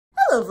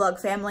Hello vlog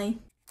family.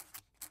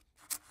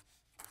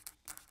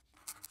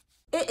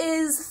 It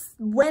is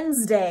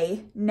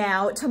Wednesday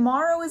now.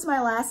 Tomorrow is my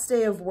last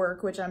day of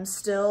work, which I'm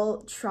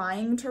still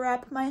trying to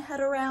wrap my head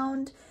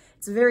around.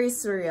 It's very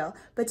surreal.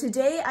 But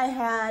today I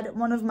had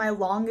one of my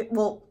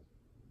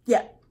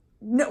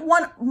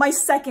my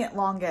second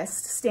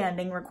longest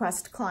standing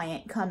request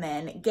client come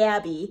in,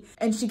 Gabby,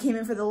 and she came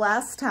in for the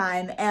last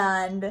time,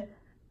 and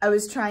I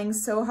was trying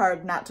so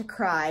hard not to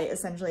cry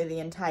essentially the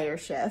entire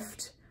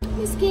shift.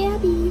 Miss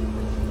Gabby.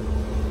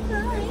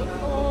 Hi.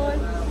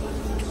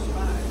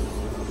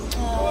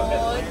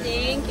 Oh,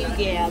 thank you,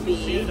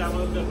 Gabby.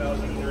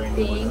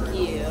 Thank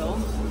you.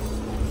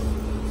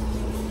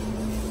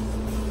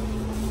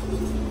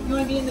 You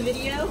want to be in the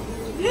video?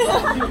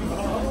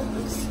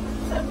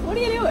 What are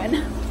you doing?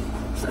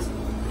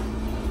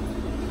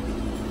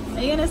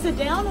 Are you gonna sit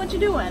down? What you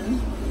doing?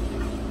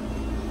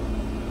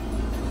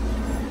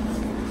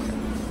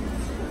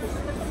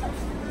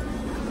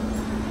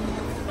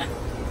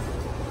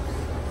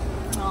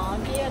 Aw,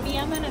 Gabby,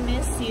 I'm gonna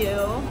miss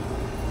you.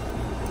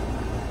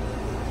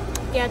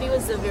 Gabby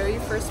was the very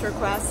first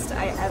request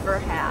I ever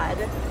had,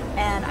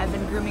 and I've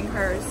been grooming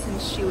her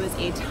since she was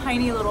a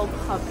tiny little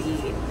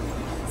puppy.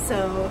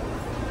 So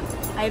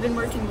I've been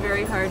working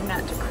very hard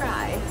not to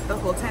cry the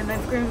whole time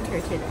I've groomed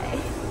her today.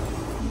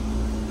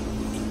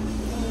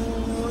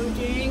 Oh,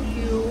 thank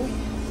you.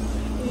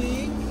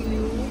 Thank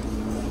you.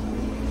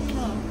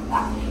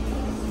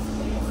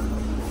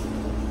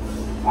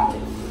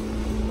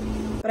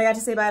 But I got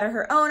to say bye to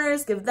her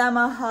owners, give them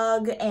a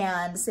hug,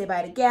 and say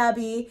bye to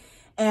Gabby.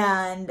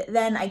 And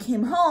then I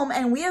came home,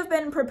 and we have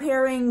been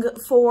preparing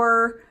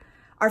for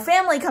our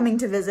family coming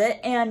to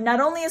visit. And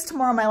not only is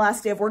tomorrow my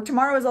last day of work,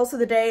 tomorrow is also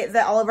the day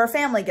that all of our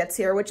family gets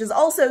here, which is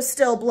also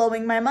still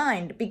blowing my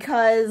mind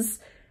because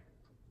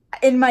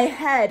in my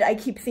head, I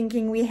keep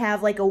thinking we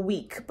have like a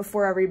week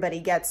before everybody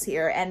gets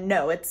here. And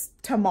no, it's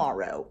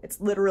tomorrow.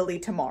 It's literally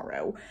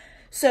tomorrow.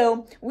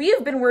 So we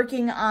have been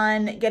working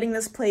on getting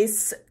this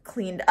place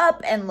cleaned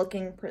up and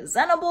looking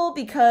presentable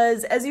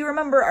because, as you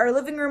remember, our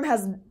living room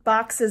has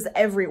boxes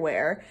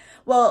everywhere.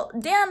 Well,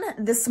 Dan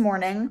this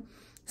morning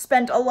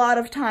spent a lot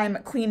of time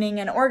cleaning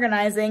and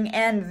organizing,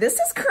 and this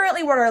is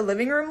currently what our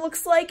living room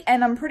looks like,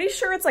 and I'm pretty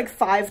sure it's like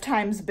 5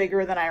 times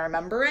bigger than I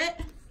remember it.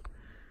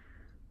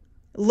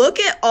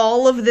 Look at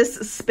all of this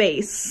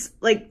space.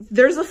 Like,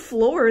 there's a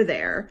floor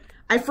there.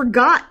 I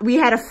forgot we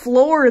had a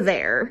floor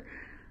there.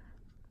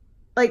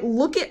 Like,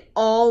 look at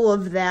all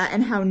of that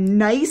and how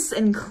nice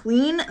and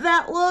clean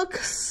that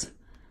looks.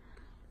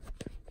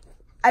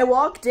 I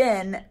walked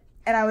in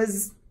and I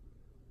was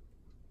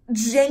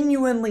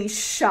genuinely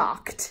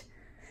shocked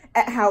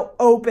at how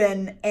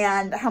open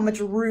and how much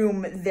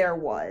room there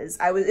was.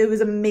 It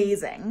was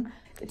amazing.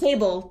 The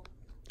table,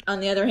 on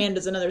the other hand,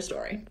 is another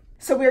story.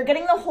 So we are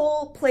getting the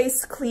whole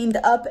place cleaned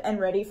up and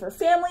ready for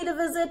family to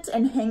visit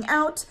and hang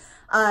out.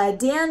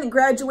 Dan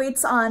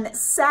graduates on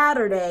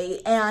Saturday,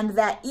 and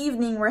that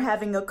evening we're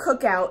having a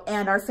cookout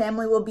and our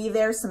family will be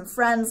there, some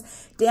friends.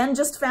 Dan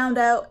just found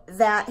out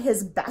that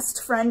his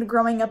best friend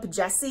growing up,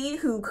 Jesse,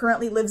 who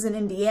currently lives in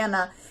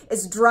Indiana,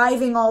 is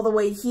driving all the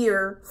way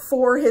here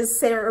for his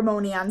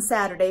ceremony on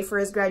Saturday for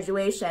his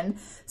graduation.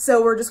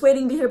 So we're just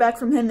waiting to hear back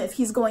from him if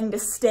he's going to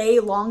stay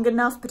long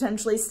enough,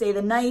 potentially stay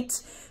the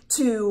night,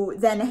 to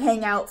then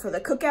hang out for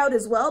the cookout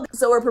as well.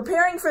 So we're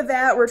preparing for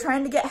that. We're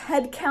trying to get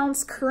head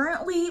counts.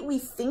 Currently, we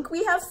think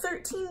we have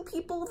 13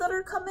 people that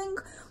are coming,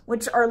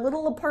 which our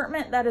little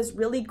apartment that is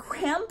really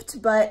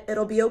cramped, but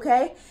it'll be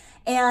okay.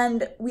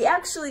 And we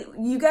actually,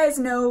 you guys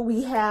know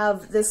we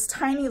have this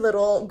tiny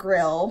little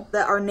grill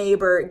that our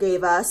neighbor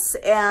gave us,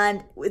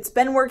 and it's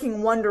been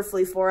working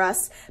wonderfully for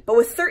us. But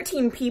with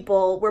 13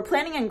 people, we're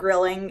planning on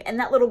grilling, and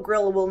that little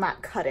grill will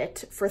not cut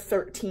it for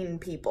 13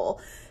 people.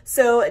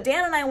 So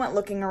Dan and I went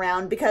looking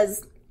around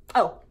because,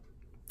 so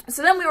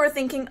then we were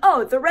thinking,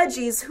 the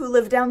Reggies who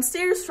live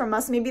downstairs from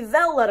us, maybe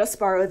they'll let us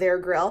borrow their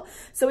grill.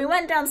 So we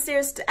went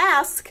downstairs to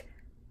ask,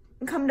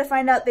 and come to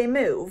find out they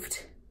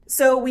moved.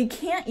 So we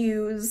can't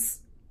use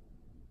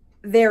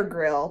their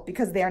grill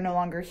because they are no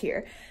longer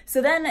here.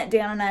 So then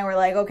Dan and I were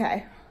like,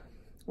 okay,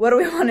 what do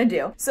we want to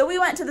do? So we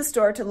went to the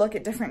store to look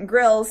at different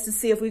grills to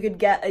see if we could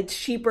get a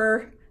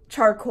cheaper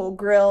charcoal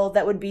grill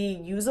that would be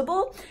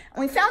usable.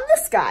 And we found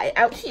this guy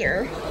out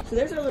here. So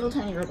there's our little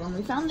tiny red one.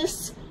 We found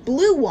this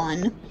blue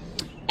one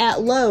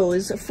at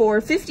Lowe's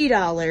for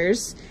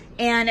 $50,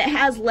 and it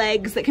has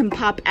legs that can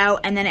pop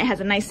out, and then it has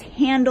a nice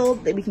handle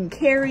that we can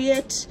carry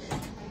it.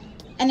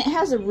 And it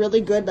has a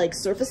really good like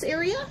surface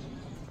area.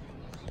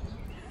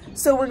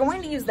 So we're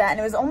going to use that, and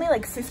it was only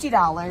like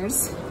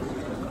 $50,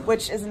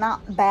 which is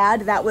not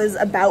bad. That was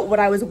about what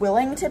I was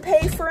willing to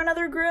pay for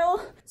another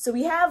grill. So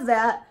we have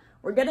that.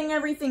 We're getting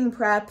everything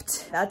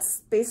prepped. That's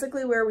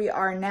basically where we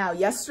are now.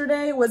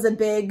 Yesterday was a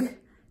big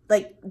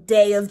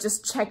day of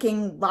just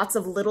checking lots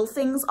of little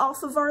things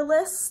off of our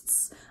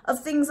lists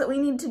of things that we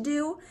need to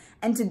do.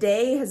 And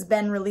today has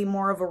been really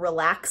more of a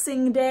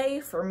relaxing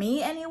day for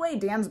me anyway.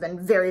 Dan's been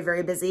very,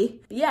 very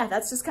busy. But yeah,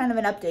 that's just kind of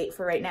an update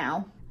for right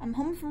now. I'm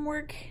home from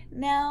work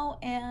now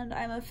and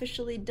I'm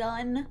officially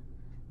done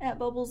at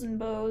Bubbles and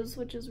Bows,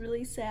 which is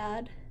really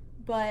sad.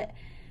 But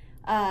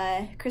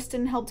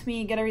Kristen helped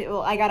me get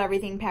I got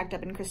everything packed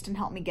up and Kristen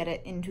helped me get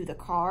it into the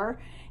car.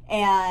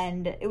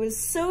 And it was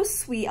so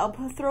sweet. I'll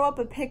throw up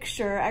a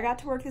picture. I got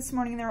to work this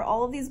morning and there were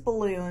all of these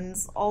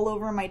balloons all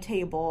over my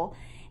table.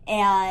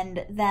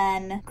 And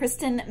then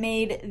Kristen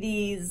made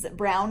these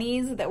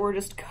brownies that were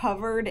just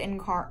covered in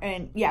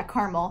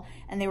caramel,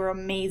 and they were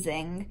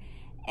amazing.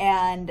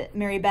 And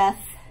Mary Beth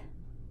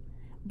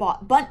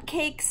bought bundt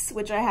cakes,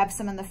 which I have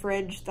some in the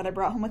fridge that I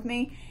brought home with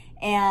me.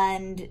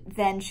 And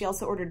then she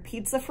also ordered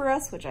pizza for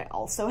us, which I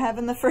also have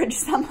in the fridge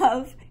some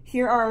of.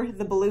 Here are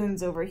the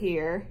balloons over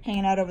here,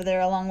 hanging out over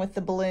there, along with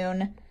the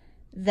balloon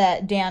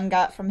that Dan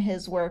got from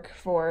his work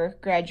for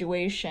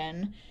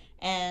graduation.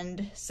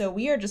 And so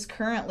we are just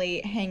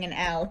currently hanging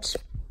out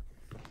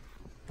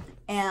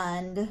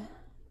and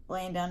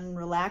laying down and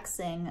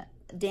relaxing.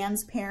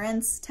 Dan's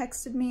parents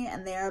texted me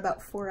and they're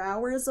about 4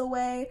 hours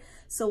away.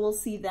 So we'll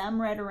see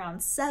them right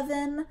around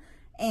 7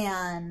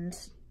 and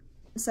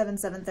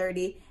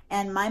 7:30.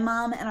 And my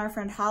mom and our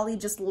friend Holly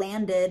just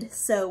landed.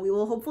 So we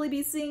will hopefully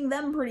be seeing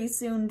them pretty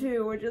soon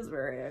too, which is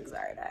very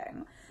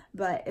exciting.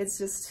 But it's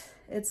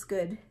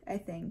good, I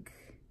think,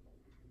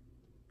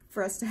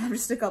 for us to have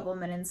just a couple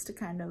minutes to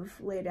kind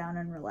of lay down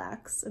and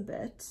relax a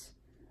bit.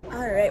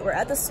 All right, we're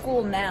at the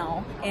school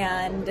now,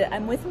 and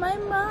I'm with my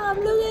mom.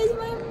 Look, there's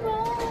my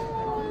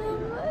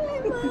mom. My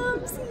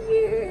mom's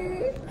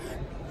here.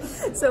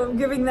 So I'm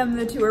giving them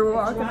the tour. We're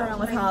walking around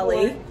with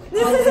Holly.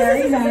 Oh,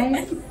 very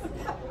nice.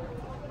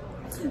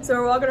 So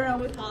we're walking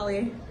around with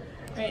Holly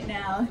right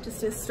now, just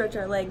to stretch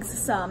our legs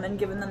some, and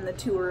giving them the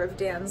tour of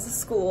Dan's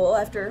school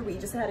after we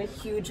just had a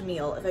huge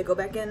meal. If I go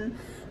back in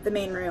the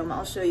main room,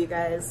 I'll show you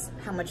guys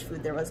how much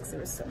food there was, because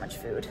there was so much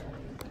food.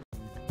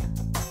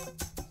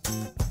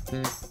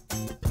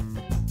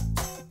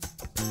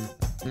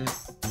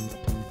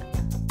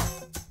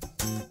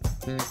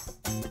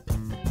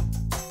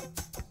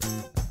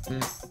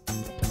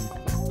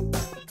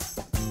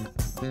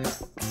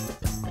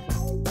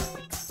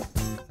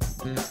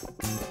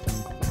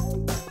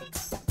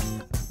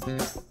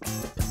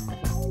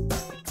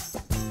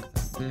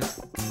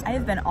 I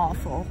have been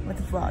awful with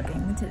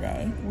vlogging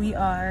today. We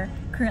are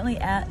currently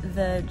at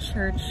the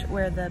church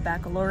where the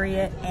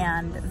baccalaureate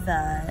and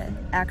the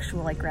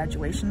actual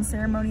graduation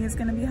ceremony is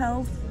going to be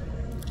held.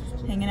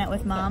 Hanging out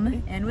with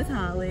Mom and with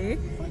Holly,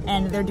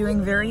 and they're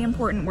doing very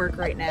important work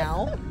right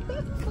now.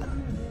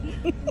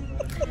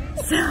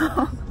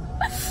 So,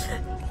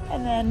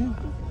 and then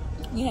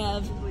we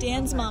have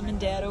Dan's mom and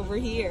dad over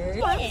here.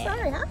 Oh, I'm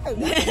sorry, hi.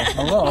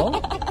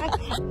 Hello.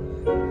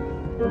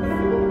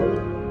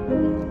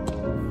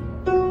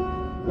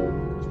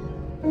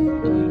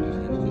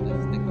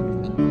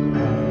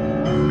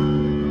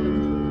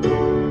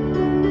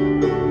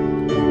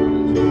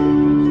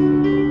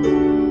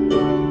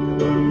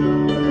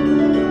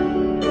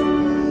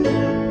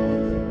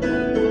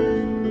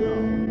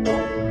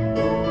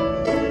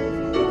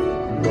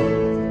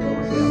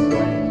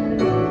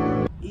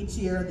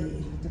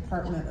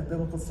 Department of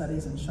Biblical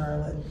Studies in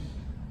Charlotte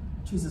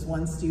chooses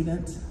one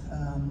student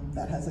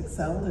that has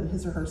excelled in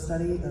his or her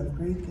study of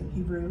Greek and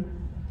Hebrew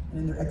and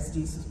in their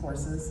exegesis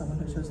courses, someone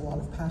who shows a lot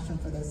of passion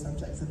for those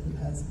subjects and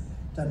who has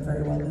done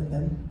very well in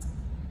them.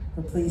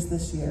 We're pleased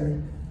this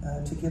year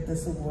to give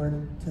this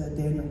award to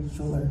Daniel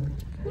Schuler.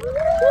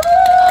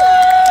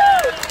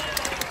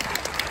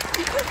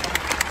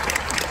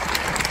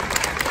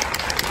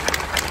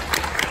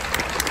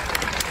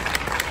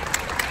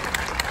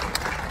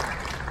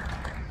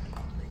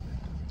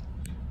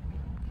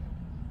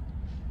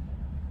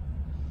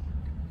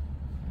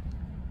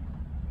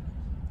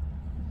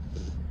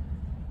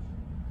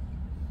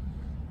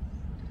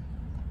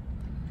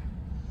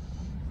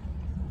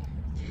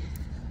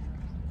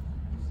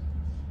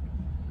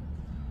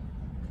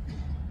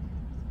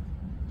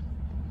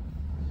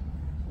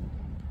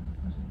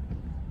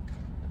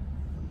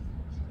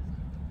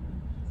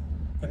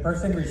 The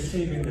person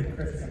receiving the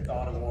Christian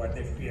Thought Award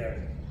this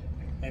year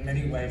in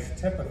many ways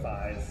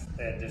typifies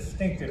the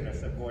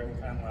distinctiveness of Gordon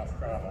Conwell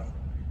Charlotte.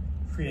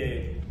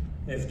 She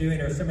is doing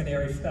her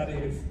seminary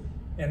studies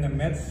in the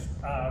midst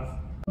of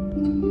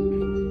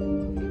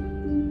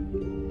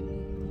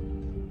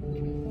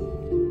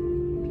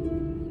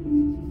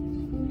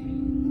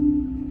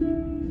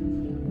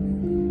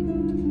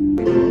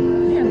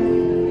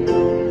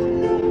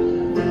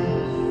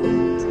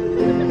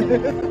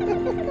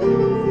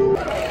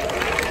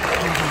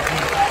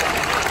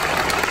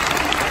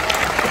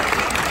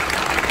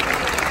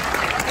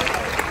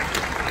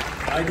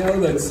I know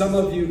that some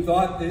of you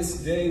thought this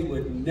day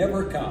would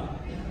never come,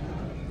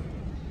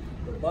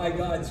 but by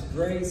God's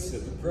grace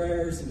and the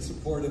prayers and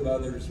support of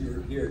others,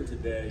 you're here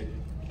today,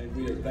 and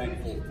we are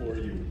thankful for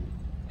you.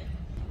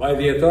 By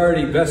the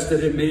authority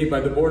vested in me by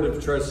the Board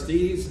of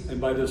Trustees and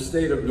by the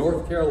state of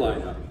North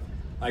Carolina,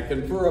 I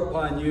confer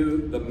upon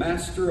you the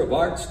Master of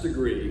Arts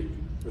degree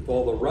with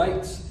all the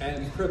rights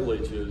and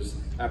privileges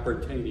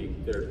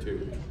appertaining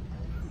thereto.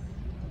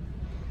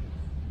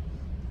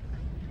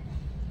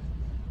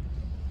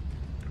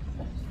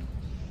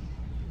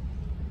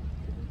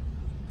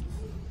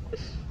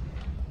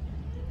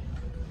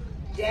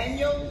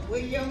 Daniel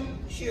William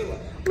Schuler.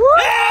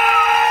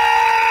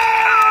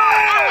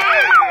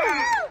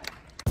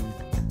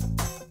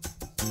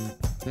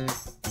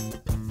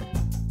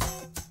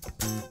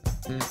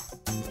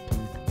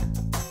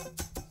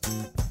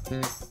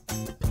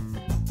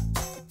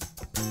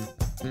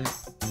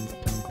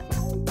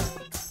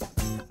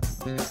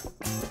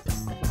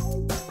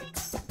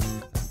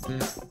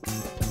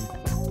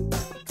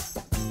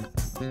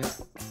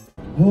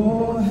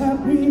 Oh,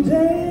 happy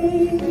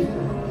day.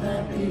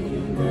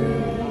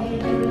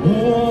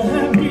 Oh,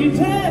 happy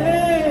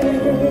day.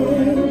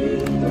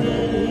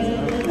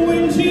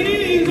 When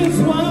Jesus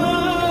was.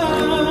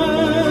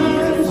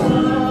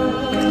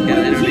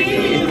 When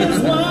Jesus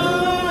was.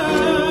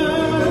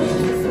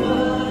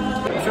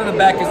 I'm sure the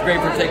back is great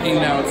for taking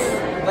notes.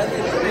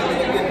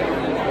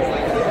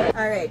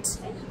 All right,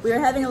 we are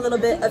having a little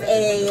bit of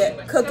a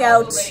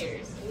cookout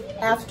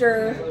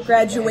after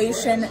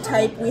graduation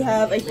type. We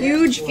have a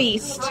huge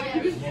feast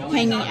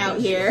hanging out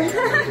here.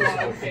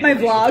 My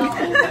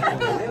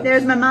vlog.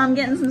 There's my mom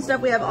getting some stuff.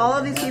 We have all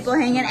of these people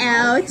hanging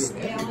out,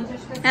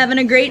 having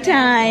a great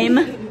time.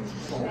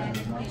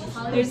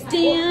 There's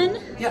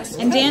Dan. Yes.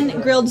 And Dan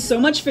grilled so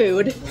much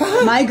food.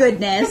 My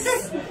goodness.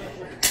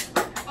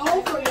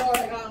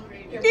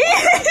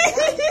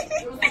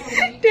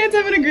 Dan's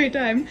having a great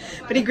time.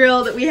 But he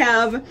grilled. We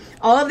have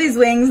all of these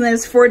wings, and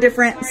there's 4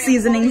 different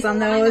seasonings on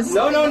those.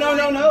 No.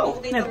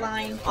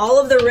 All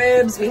of the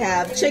ribs. We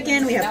have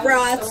chicken. We have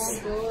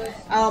brats.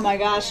 Oh my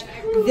gosh.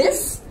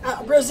 This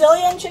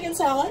Brazilian chicken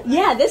salad.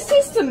 Yeah, this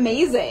tastes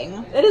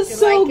amazing. It is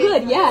so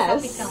good,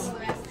 yes.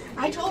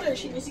 I told her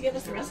she needs to give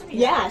us the recipe.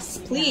 Yes,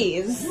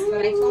 please.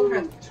 But I told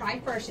her, try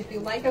first. If you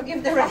like, I'll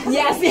give the rest.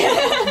 Yes.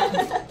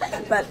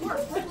 But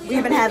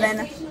we've been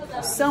having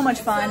so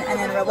much fun and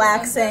then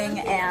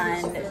relaxing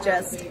and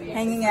just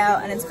hanging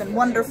out, and it's been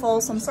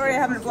wonderful. So I'm sorry I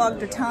haven't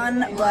vlogged a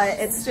ton, but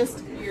it's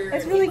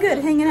really good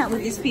hanging out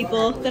with these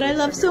people that I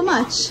love so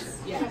much.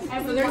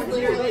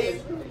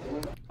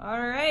 All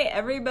right,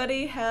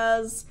 everybody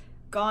has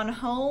gone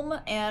home,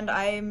 and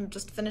I'm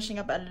just finishing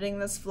up editing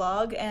this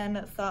vlog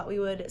and thought we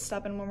would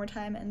stop in one more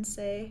time and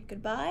say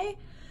goodbye.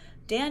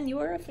 Dan, you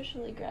are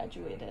officially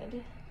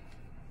graduated.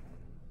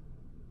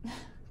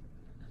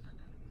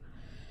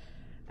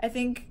 I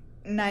think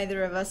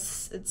neither of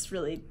us, it's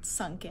really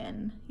sunk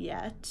in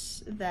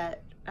yet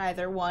that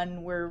either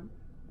one, we're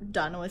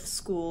done with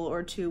school,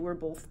 or 2, we're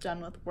both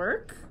done with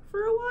work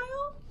for a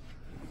while.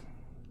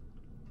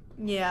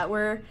 Yeah,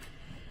 we're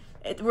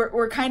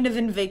kind of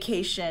in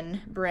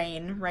vacation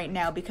brain right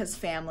now because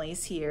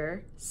family's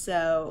here.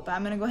 So, but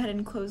I'm gonna go ahead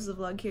and close the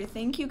vlog here.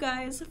 Thank you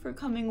guys for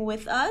coming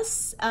with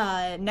us.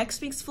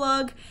 Next week's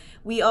vlog,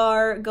 we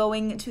are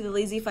going to the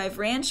Lazy 5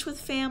 Ranch with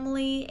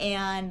family,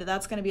 and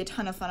that's gonna be a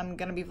ton of fun. I'm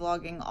gonna be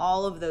vlogging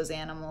all of those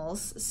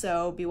animals,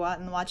 so be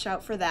watch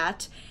out for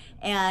that.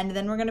 And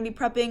then we're gonna be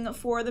prepping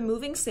for the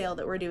moving sale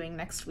that we're doing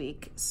next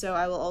week. So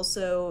I will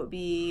also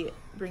be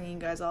bringing you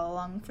guys all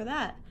along for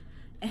that.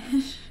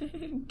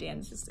 And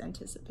Dan's just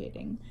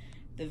anticipating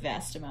the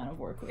vast amount of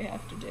work we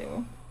have to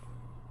do.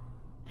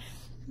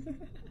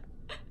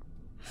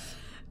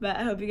 But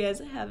I hope you guys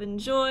have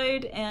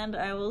enjoyed, and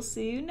I will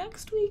see you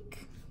next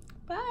week.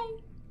 Bye!